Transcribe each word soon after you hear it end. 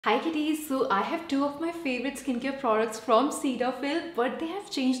Hi kitties, so I have two of my favorite skincare products from Cetaphil, but they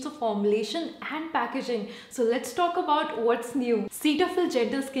have changed the formulation and packaging. So let's talk about what's new. Cetaphil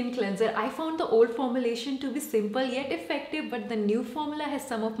Gentle Skin Cleanser. I found the old formulation to be simple yet effective, but the new formula has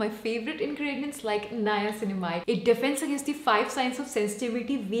some of my favorite ingredients like niacinamide. It defends against the 5 signs of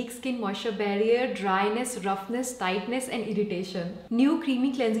sensitivity: weak skin, moisture barrier, dryness, roughness, tightness and irritation. New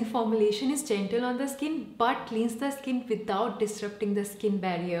creamy cleansing formulation is gentle on the skin but cleans the skin without disrupting the skin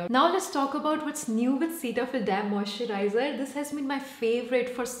barrier. Now let's talk about what's new with Cetaphil Damp Moisturizer. This has been my favorite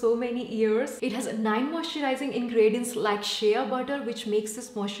for so many years. It has 9 moisturizing ingredients like shea butter, which makes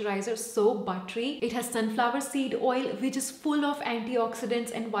this moisturizer so buttery. It has sunflower seed oil, which is full of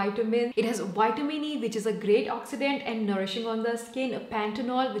antioxidants and vitamins. It has vitamin E, which is a great oxidant and nourishing on the skin.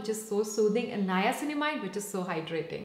 Panthenol, which is so soothing, and niacinamide, which is so hydrating.